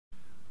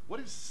What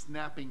is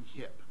snapping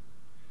hip?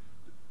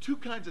 Two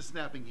kinds of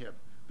snapping hip.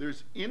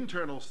 There's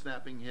internal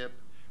snapping hip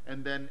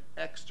and then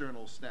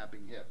external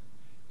snapping hip.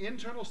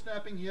 Internal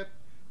snapping hip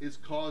is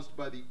caused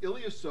by the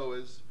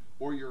iliopsoas,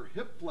 or your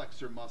hip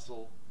flexor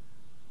muscle,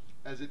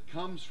 as it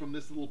comes from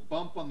this little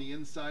bump on the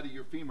inside of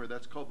your femur.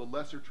 That's called the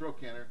lesser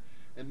trochanter.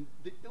 And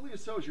the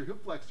iliopsoas, your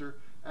hip flexor,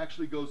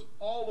 actually goes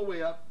all the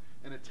way up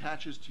and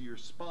attaches to your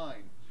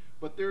spine.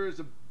 But there is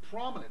a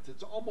prominence,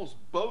 it's almost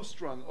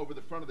bowstrung over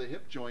the front of the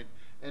hip joint,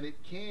 and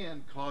it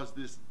can cause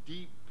this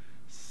deep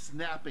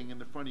snapping in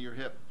the front of your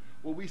hip.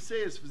 What we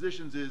say as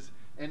physicians is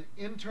an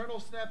internal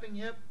snapping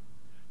hip,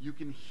 you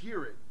can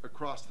hear it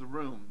across the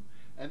room.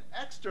 An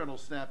external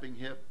snapping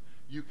hip,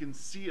 you can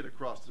see it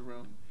across the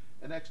room.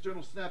 An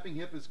external snapping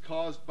hip is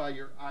caused by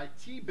your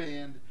IT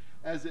band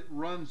as it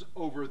runs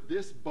over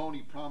this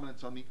bony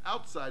prominence on the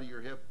outside of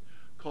your hip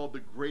called the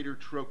greater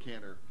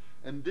trochanter.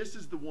 And this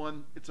is the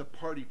one, it's a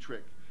party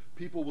trick.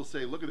 People will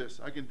say, look at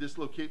this, I can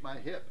dislocate my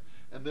hip,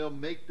 and they'll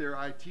make their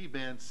IT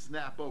band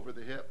snap over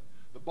the hip.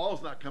 The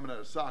ball's not coming out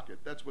of socket.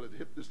 That's what a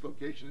hip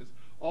dislocation is.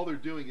 All they're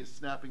doing is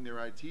snapping their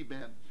IT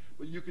band.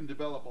 But you can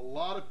develop a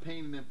lot of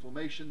pain and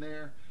inflammation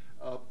there.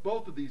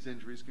 Both of these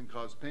injuries can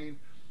cause pain.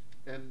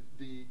 And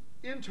the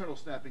internal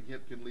snapping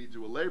hip can lead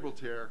to a labral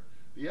tear.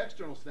 The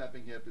external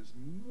snapping hip is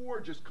more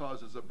just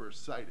causes a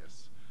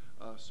bursitis.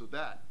 So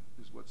that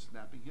is what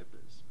snapping hip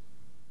is.